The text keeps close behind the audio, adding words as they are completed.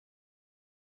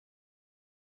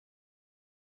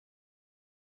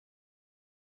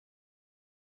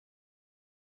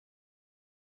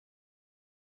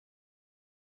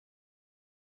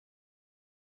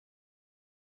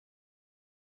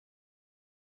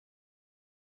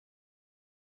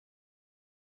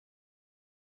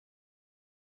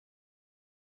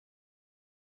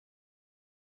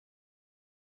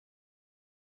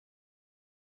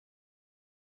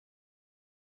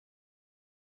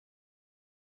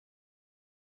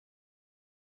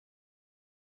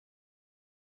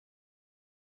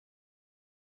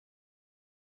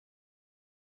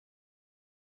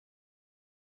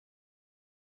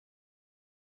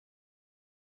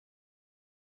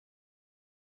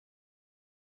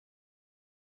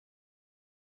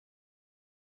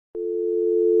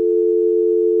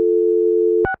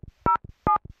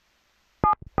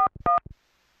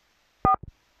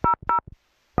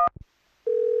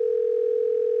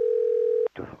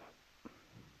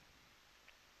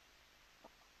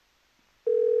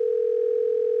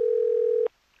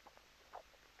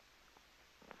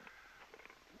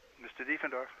Mr.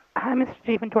 Diefendorf. Hi, Mr.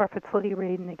 Diefendorf. It's Lydia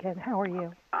Radin again. How are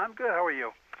you? I'm good. How are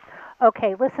you?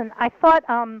 Okay, listen, I thought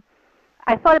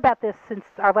about this since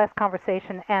our last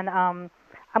conversation, and I'm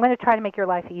going to try to make your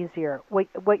life easier.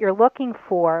 What you're looking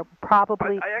for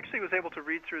probably... I actually was able to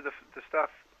read through the stuff,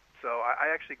 so I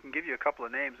actually can give you a couple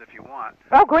of names if you want.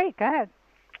 Oh, great. Go ahead.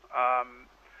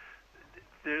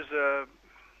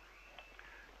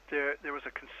 There was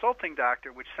a consulting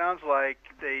doctor, which sounds like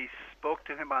they spoke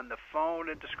to him on the phone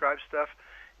and described stuff,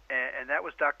 and that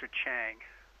was Dr. Chang.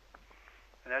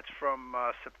 And that's from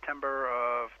September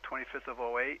of 25th of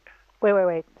 '08.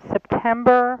 Wait.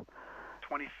 September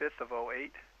 25th of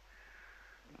 '08.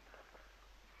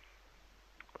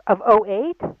 Of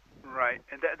 '08? Right.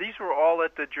 And these were all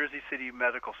at the Jersey City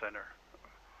Medical Center.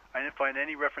 I didn't find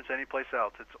any reference anyplace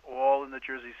else. It's all in the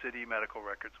Jersey City medical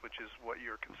records, which is what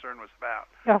your concern was about.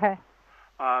 Okay.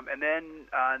 And then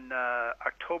on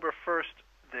October 1st,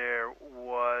 there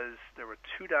were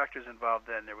two doctors involved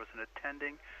then. There was an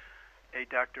attending, a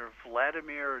Dr.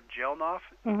 Vladimir Jelnov,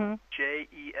 Mm-hmm.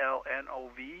 Jelnov,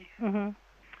 Mm-hmm.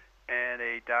 and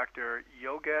a Dr.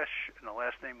 Yogesh, and the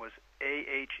last name was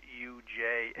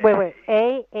Ahuja. Wait.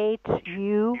 Ahuja.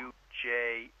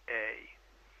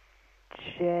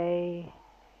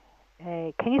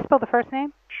 Can you spell the first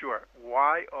name? Sure.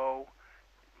 Yogesh.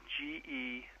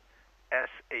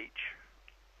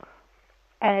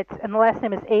 And the last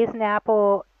name is A as in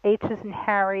apple, H as in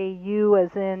Harry, U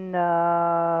as in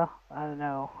I don't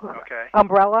know. Okay.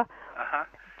 Umbrella. Uh-huh.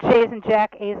 J as in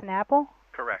Jack, A as in apple.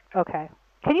 Correct. Okay.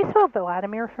 Can you spell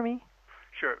Vladimir for me?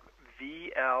 Sure.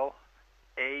 Vladimir.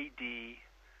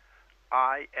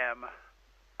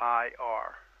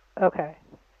 Okay.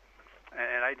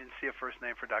 And I didn't see a first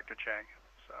name for Dr. Chang.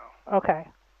 So. Okay.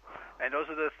 And those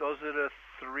are the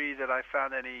three that I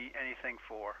found anything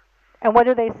for. And what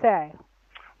do they say?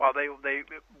 Well,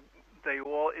 they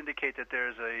all indicate that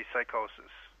there's a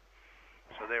psychosis.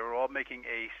 So they were all making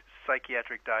a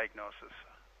psychiatric diagnosis.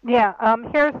 Yeah.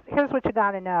 Here's what you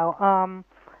got to know.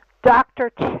 Dr.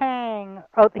 Chang,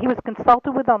 he was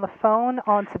consulted with on the phone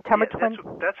on September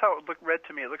 20th. That's how it read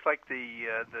to me. It looked like the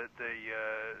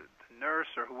nurse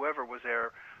or whoever was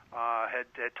there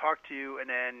had talked to you and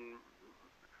then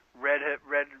read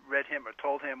him or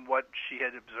told him what she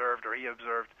had observed or he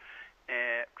observed,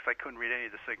 because I couldn't read any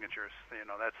of the signatures.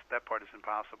 That part is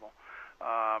impossible.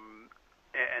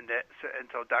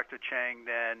 So Dr. Chang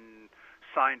then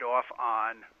signed off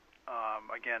on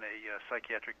again a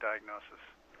psychiatric diagnosis.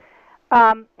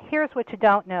 Here's what you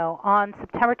don't know. On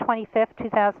September 25th,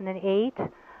 2008,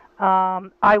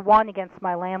 I won against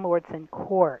my landlords in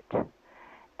court,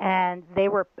 and they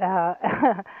were,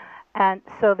 and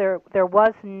so there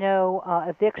was no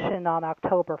eviction on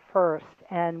October 1st.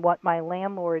 And what my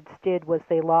landlords did was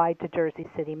they lied to Jersey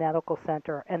City Medical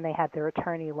Center, and they had their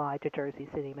attorney lie to Jersey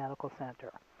City Medical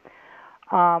Center.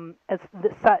 As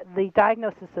the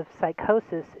diagnosis of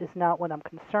psychosis is not what I'm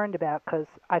concerned about because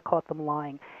I caught them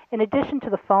lying. In addition to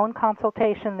the phone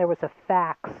consultation, there was a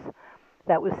fax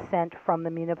that was sent from the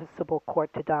municipal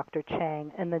court to Dr.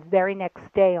 Chang. And the very next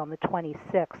day, on the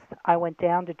 26th, I went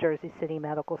down to Jersey City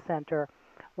Medical Center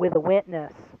with a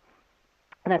witness.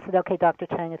 And I said, okay, Dr.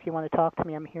 Chang, if you want to talk to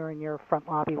me, I'm here in your front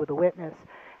lobby with a witness.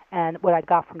 And what I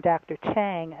got from Dr.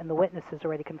 Chang, and the witness has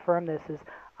already confirmed this, is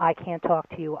I can't talk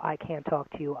to you, I can't talk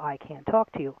to you, I can't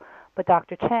talk to you. But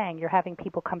Dr. Chang, you're having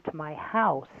people come to my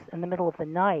house in the middle of the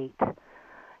night, at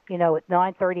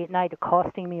 9:30 at night,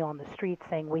 accosting me on the street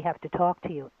saying, we have to talk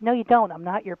to you. No, you don't. I'm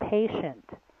not your patient.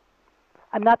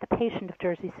 I'm not the patient of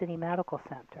Jersey City Medical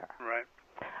Center. Right.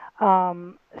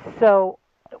 So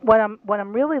what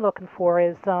I'm really looking for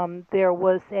is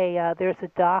there's a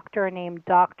doctor named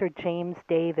Dr. James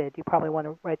David. You probably want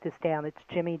to write this down. It's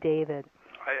Jimmy David.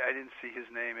 I didn't see his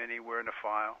name anywhere in the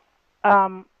file.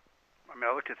 I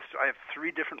have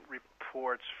 3 different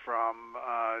reports from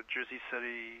Jersey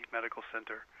City Medical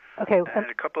Center. Okay. And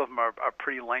a couple of them are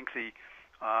pretty lengthy.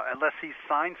 Unless he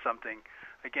signed something,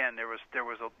 again, there's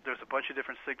a bunch of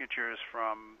different signatures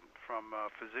from a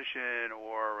physician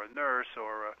or a nurse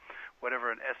or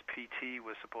whatever an SPT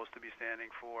was supposed to be standing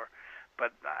for.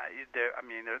 But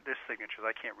there's signatures.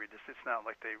 I can't read this. It's not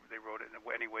like they wrote it in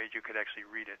any way you could actually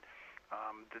read it.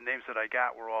 The names that I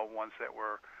got were all ones that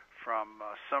were from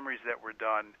summaries that were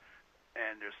done,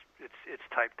 and it's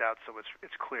typed out, so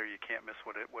it's clear. You can't miss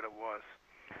what it was.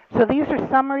 So these are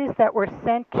summaries that were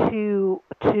sent to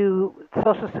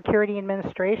Social Security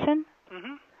Administration,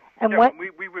 Mm-hmm. And yeah, what? we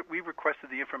requested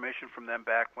the information from them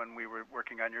back when we were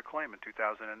working on your claim in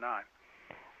 2009.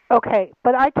 Okay,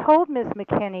 but I told Ms.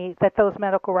 McKinney that those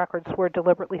medical records were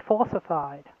deliberately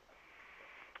falsified.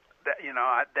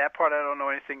 That part I don't know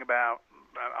anything about.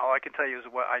 All I can tell you is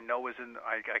what I know is in.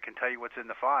 I can tell you what's in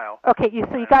the file. Okay,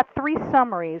 so you got 3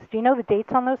 summaries. Do you know the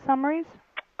dates on those summaries?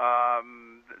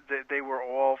 They were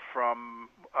all from.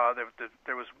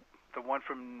 There was the one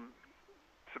from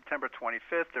September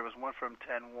 25th. There was one from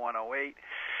 10/1/08,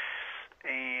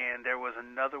 and there was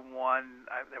another one.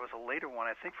 There was a later one,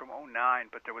 I think, from 09,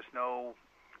 but there was no.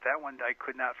 That one I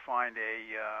could not find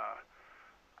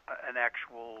an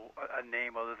actual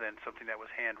name other than something that was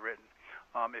handwritten.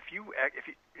 If you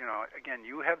again,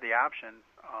 you have the option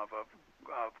of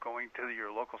going to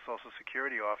your local Social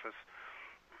Security office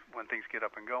when things get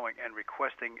up and going and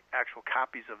requesting actual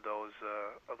copies of those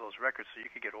records, so you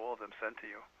could get all of them sent to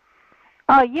you.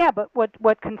 Yeah, but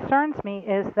what concerns me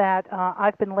is that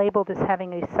I've been labeled as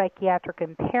having a psychiatric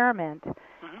impairment,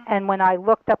 and when I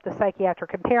looked up the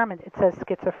psychiatric impairment, it says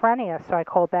schizophrenia. So I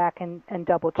called back and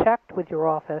double checked with your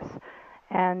office,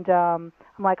 and I'm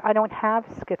like, I don't have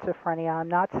schizophrenia. I'm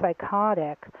not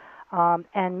psychotic.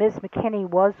 And Ms. McKinney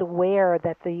was aware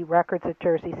that the records at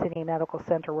Jersey City Medical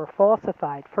Center were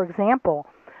falsified. For example,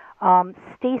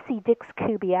 Stacy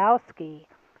Dix-Kubiowski,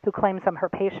 who claims I'm her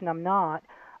patient, I'm not.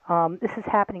 This is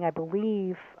happening, I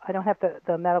believe, I don't have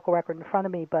the medical record in front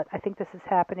of me, but I think this is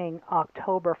happening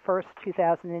October 1st,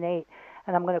 2008,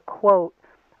 and I'm going to quote,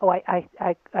 I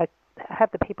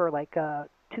have the paper like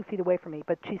 2 feet away from me,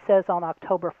 but she says on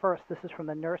October 1st, this is from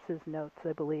the nurse's notes,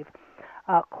 I believe,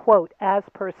 quote, as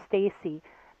per Stacy,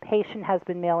 patient has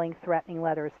been mailing threatening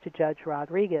letters to Judge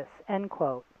Rodriguez, end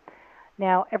quote.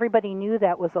 Now, everybody knew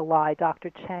that was a lie. Dr.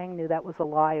 Chang knew that was a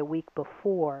lie a week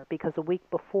before, because a week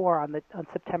before, on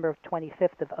September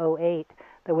 25th of 08,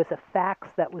 there was a fax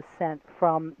that was sent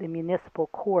from the municipal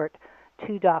court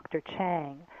to Dr.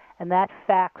 Chang, and that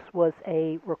fax was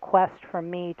a request from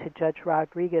me to Judge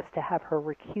Rodriguez to have her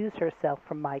recuse herself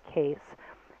from my case,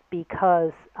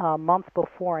 because a month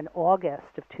before, in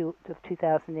August of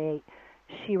 2008,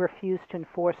 she refused to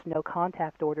enforce no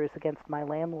contact orders against my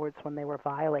landlords when they were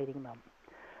violating them.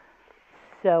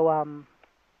 So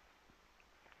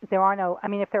there are no, I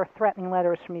mean, if there are threatening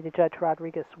letters from me to Judge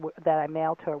Rodriguez that I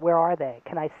mailed to her, where are they?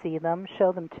 Can I see them?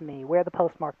 Show them to me. Where are the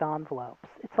postmarked envelopes?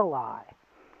 It's a lie.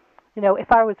 You know,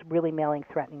 if I was really mailing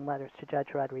threatening letters to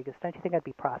Judge Rodriguez, don't you think I'd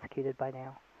be prosecuted by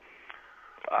now?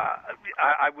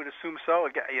 I would assume so.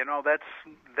 You know,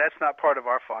 that's not part of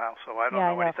our file, so I don't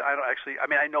know anything. I don't actually. I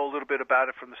mean, I know a little bit about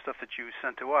it from the stuff that you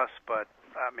sent to us, but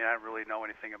I mean, I don't really know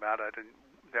anything about it.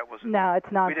 That wasn't. No,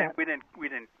 it's not.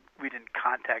 We didn't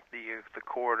contact the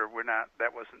court, or we're not.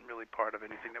 That wasn't really part of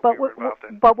anything that we were involved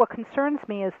in. But what concerns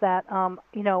me is that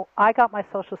you know, I got my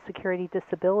Social Security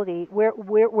disability.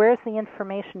 Where's the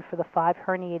information for the 5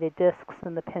 herniated discs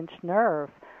and the pinched nerve?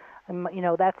 You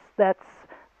know, that's.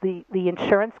 The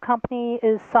insurance company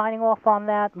is signing off on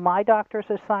that. My doctors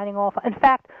are signing off. In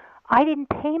fact, I didn't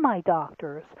pay my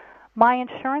doctors. My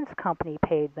insurance company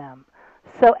paid them.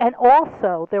 So, and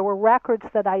also there were records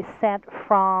that I sent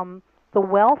from the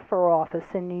welfare office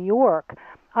in New York.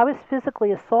 I was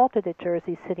physically assaulted at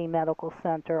Jersey City Medical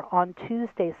Center on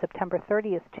Tuesday, September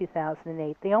 30th,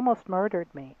 2008. They almost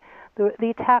murdered me. The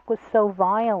attack was so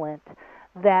violent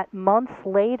that months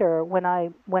later, when I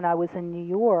was in New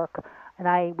York, and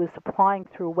I was applying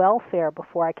through welfare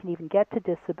before I can even get to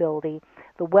disability,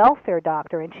 the welfare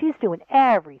doctor, and she's doing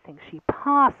everything she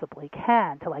possibly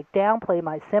can to like downplay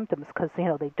my symptoms because, you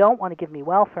know, they don't want to give me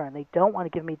welfare and they don't want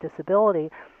to give me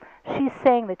disability. She's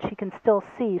saying that she can still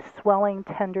see swelling,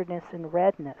 tenderness, and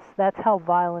redness. That's how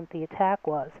violent the attack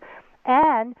was.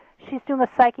 And she's doing a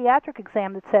psychiatric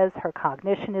exam that says her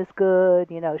cognition is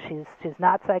good, you know, she's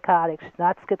not psychotic, she's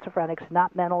not schizophrenic, she's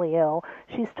not mentally ill.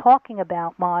 She's talking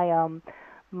about my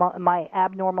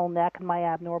abnormal neck and my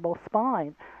abnormal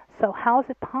spine. So how is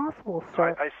it possible,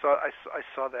 sir? I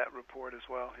saw that report as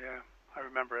well. Yeah, I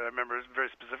remember very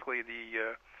specifically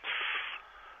the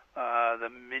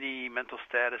mini mental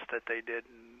status that they did.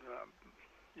 And,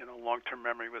 you know, long-term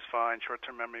memory was fine.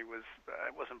 Short-term memory was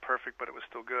it wasn't perfect, but it was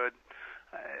still good.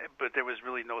 But there was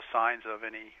really no signs of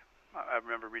any. I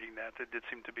remember reading that. There did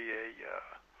seem to be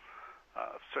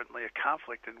certainly a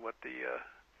conflict in what the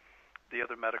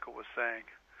other medical was saying.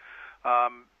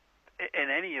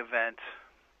 In any event,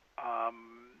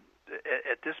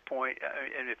 at this point,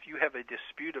 and if you have a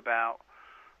dispute about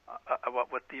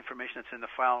what the information that's in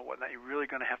the file and whatnot, you're really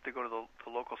going to have to go to the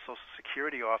local Social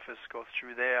Security office, go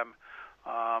through them.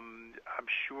 I'm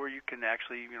sure you can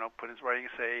actually, you know, put in writing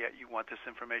and say you want this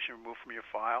information removed from your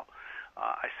file.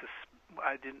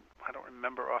 I don't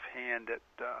remember offhand that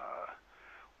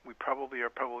we probably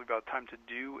are about time to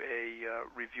do a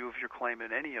review of your claim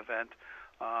in any event.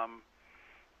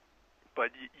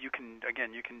 But you can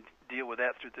deal with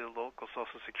that through the local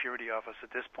Social Security office.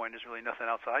 At this point, there's really nothing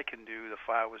else I can do. The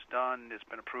file was done. It's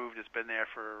been approved. It's been there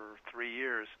for 3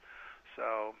 years.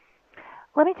 So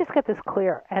let me just get this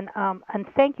clear, and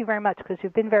thank you very much because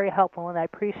you've been very helpful, and I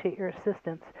appreciate your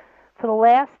assistance. For the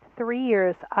last 3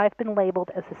 years, I've been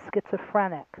labeled as a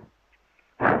schizophrenic.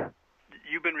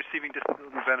 You've been receiving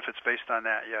disability benefits based on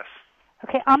that, yes.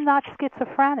 Okay, I'm not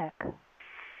schizophrenic.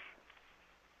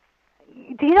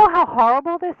 Do you know how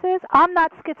horrible this is? I'm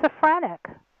not schizophrenic.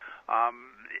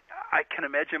 I can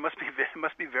imagine it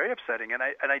must be very upsetting, and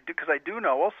I do, because I do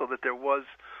know also that there was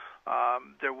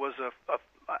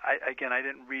I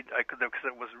didn't read because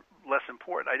it was less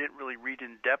important. I didn't really read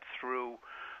in depth through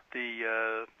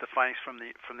the findings from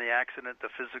the accident, the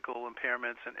physical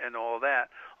impairments, and all of that.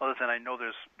 Other than I know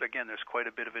there's quite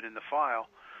a bit of it in the file.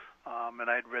 And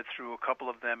I had read through a couple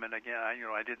of them, and again,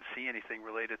 I didn't see anything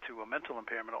related to a mental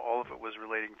impairment. All of it was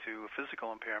relating to a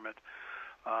physical impairment.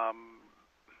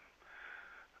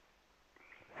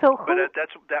 But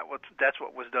that's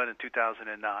what was done in 2009.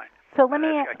 So let me.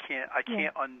 I can't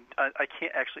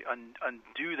actually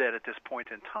undo that at this point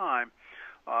in time.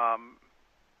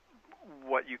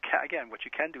 What you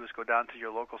can do is go down to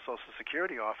your local Social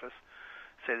Security office,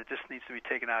 say that this needs to be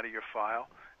taken out of your file.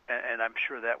 And I'm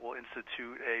sure that will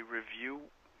institute a review.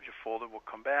 Your folder will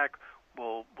come back.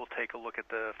 We'll take a look at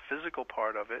the physical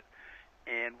part of it,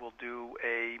 and we'll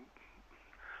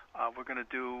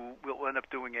end up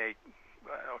doing a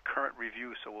current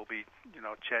review. So we'll be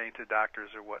chatting to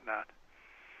doctors or whatnot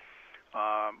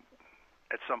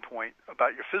at some point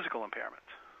about your physical impairment.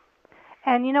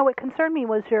 And what concerned me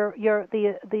was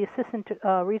the assistant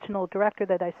regional director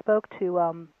that I spoke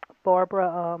to,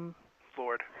 Barbara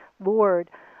Lord.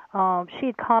 She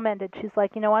had commented, she's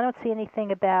like, I don't see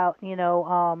anything about,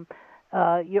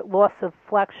 your loss of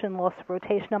flexion, loss of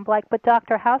rotation. I'm like, but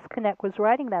Dr. Houseconneck was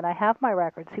writing that. I have my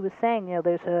records. He was saying,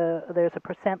 there's a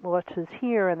percent losses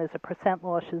here and there's a percent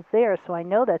losses there, so I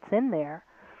know that's in there.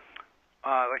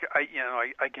 I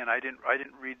didn't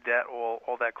read that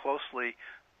all that closely,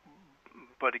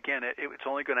 but again, it's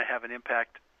only going to have an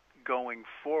impact going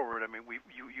forward. I mean,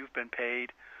 you've been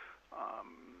paid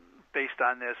based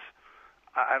on this.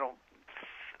 I don't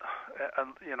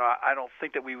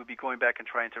think that we would be going back and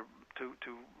trying to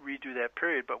redo that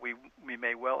period, but we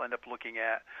may well end up looking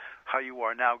at how you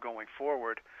are now going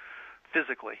forward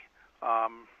physically.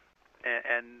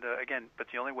 Again, but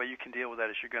the only way you can deal with that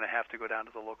is you're going to have to go down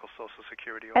to the local Social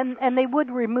Security office. And they would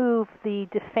remove the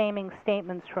defaming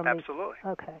statements from Absolutely.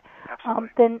 Okay. Absolutely.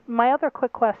 Then my other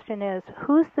quick question is,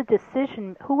 who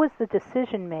was the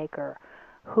decision maker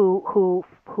who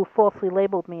falsely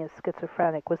labeled me as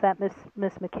schizophrenic? Was that Miss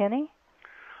McKinney?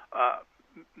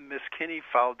 Miss Kinney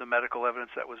followed the medical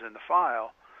evidence that was in the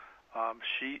file.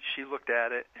 She looked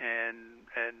at it and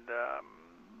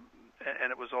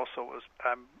it was also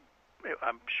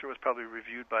I'm sure it was probably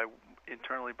reviewed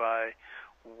internally by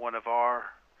one of our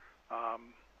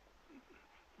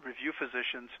review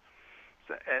physicians,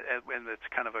 and it's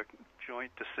kind of a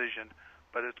joint decision,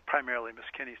 but it's primarily Miss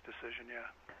Kinney's decision. Yeah.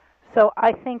 So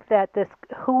I think that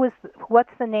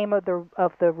what's the name of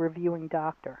the reviewing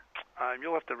doctor?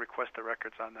 You'll have to request the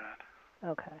records on that.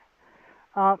 Okay.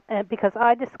 And because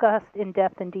I discussed in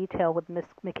depth and detail with Ms.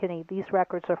 McKinney, these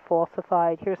records are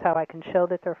falsified. Here's how I can show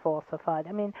that they're falsified.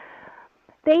 I mean,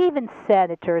 they even said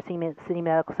at Jersey City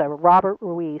Medical Center, Robert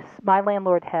Ruiz, my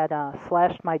landlord had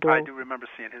slashed my door. I do remember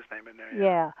seeing his name in there.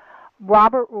 Yeah.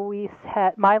 Robert Ruiz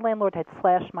my landlord had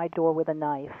slashed my door with a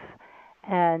knife.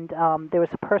 And there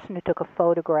was a person who took a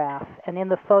photograph, and in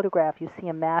the photograph you see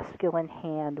a masculine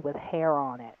hand with hair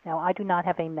on it. Now, I do not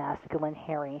have a masculine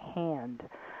hairy hand,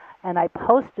 and I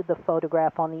posted the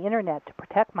photograph on the internet to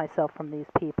protect myself from these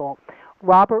people.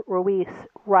 Robert Ruiz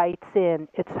writes in,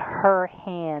 it's her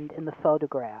hand in the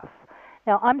photograph.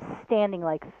 Now, I'm standing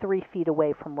like 3 feet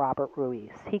away from Robert Ruiz.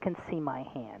 He can see my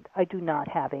hand. I do not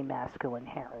have a masculine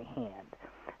hairy hand.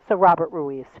 So, Robert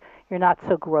Ruiz, you're not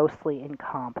so grossly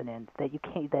incompetent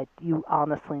that you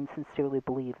honestly and sincerely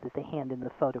believe that the hand in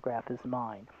the photograph is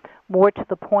mine. More to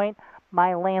the point,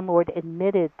 my landlord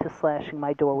admitted to slashing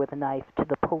my door with a knife to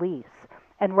the police.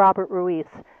 And Robert Ruiz,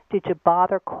 did you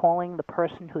bother calling the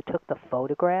person who took the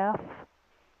photograph?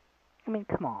 I mean,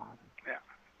 come on. Yeah,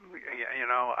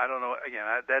 I don't know. Again,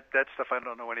 that stuff I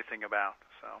don't know anything about.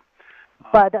 So.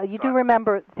 But you do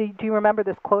remember? Do you remember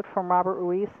this quote from Robert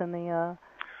Ruiz in the?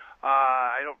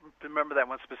 I don't remember that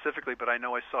one specifically, but I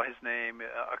know I saw his name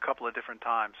a couple of different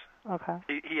times. Okay.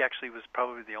 He actually was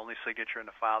probably the only signature in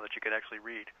the file that you could actually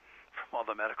read from all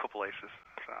the medical places.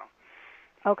 So.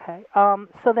 Okay.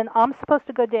 So then I'm supposed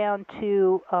to go down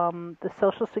to the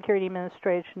Social Security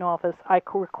Administration office. I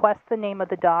could request the name of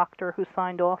the doctor who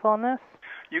signed off on this.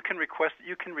 You can request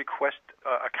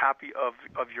a copy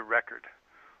of your record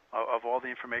of all the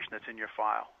information that's in your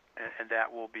file, and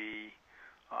that will be.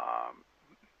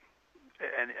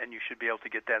 And you should be able to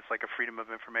get that. It's like a Freedom of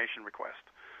Information request.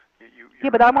 Yeah,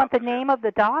 but I want the name of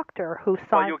the doctor who signed.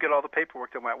 Well, you'll get all the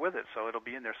paperwork that went with it, so it'll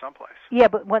be in there someplace. Yeah,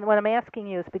 but what I'm asking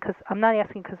you is because I'm not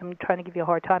asking because I'm trying to give you a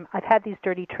hard time. I've had these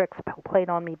dirty tricks played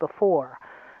on me before.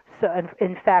 So,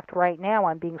 in fact, right now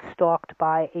I'm being stalked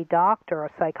by a doctor,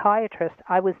 a psychiatrist.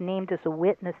 I was named as a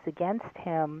witness against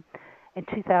him in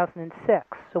 2006.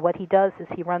 So what he does is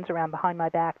he runs around behind my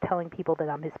back telling people that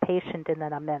I'm his patient and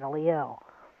that I'm mentally ill.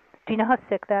 Do you know how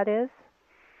sick that is?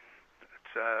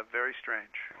 It's very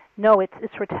strange. No,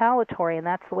 it's retaliatory, and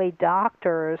that's the way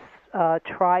doctors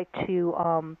try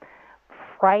to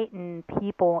frighten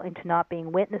people into not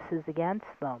being witnesses against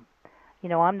them. You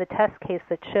know, I'm the test case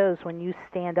that shows when you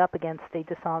stand up against a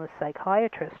dishonest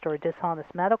psychiatrist or a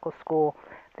dishonest medical school,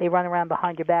 they run around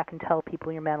behind your back and tell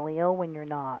people you're mentally ill when you're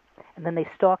not, and then they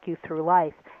stalk you through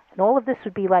life. And all of this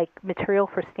would be like material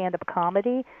for stand-up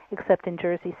comedy, except in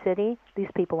Jersey City, these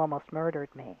people almost murdered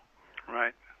me.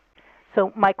 Right.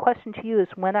 So my question to you is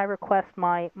when I request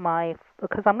my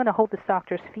because I'm going to hold this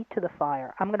doctor's feet to the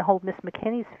fire. I'm going to hold Miss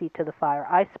McKinney's feet to the fire.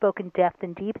 I spoke in depth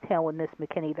and detail with Miss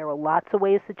McKinney. There were lots of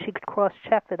ways that she could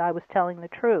cross-check that I was telling the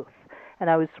truth, and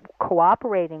I was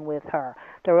cooperating with her.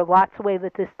 There were lots of ways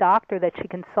that this doctor that she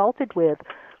consulted with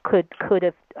could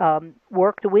have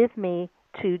worked with me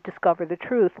to discover the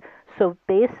truth. So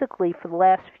basically, for the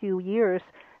last few years,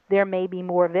 there may be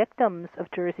more victims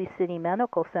of Jersey City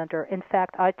Medical Center. In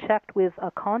fact, I checked with a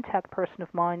contact person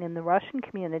of mine in the Russian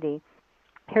community.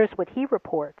 Here's what he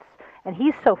reports. And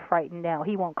he's so frightened now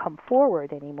he won't come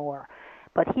forward anymore.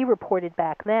 But he reported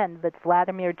back then that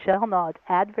Vladimir Jelnod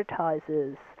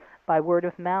advertises by word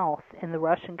of mouth in the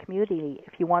Russian community,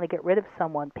 if you want to get rid of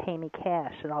someone, pay me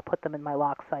cash and I'll put them in my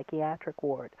locked psychiatric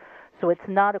ward. So it's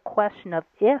not a question of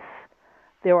if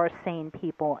there are sane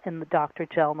people in the Dr.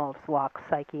 Jelnov's locked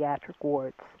psychiatric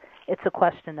wards. It's a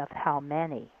question of how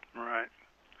many. Right.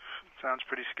 Sounds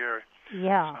pretty scary.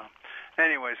 Yeah. So,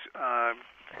 anyways.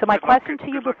 So my question to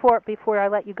you before I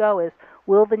let you go is,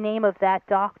 will the name of that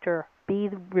doctor be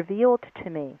revealed to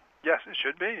me? Yes, it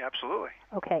should be. Absolutely.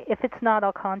 Okay. If it's not,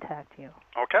 I'll contact you.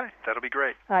 Okay. That'll be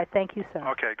great. All right. Thank you, sir.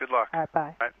 Okay. Good luck. All right.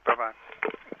 Bye. All right. Bye-bye.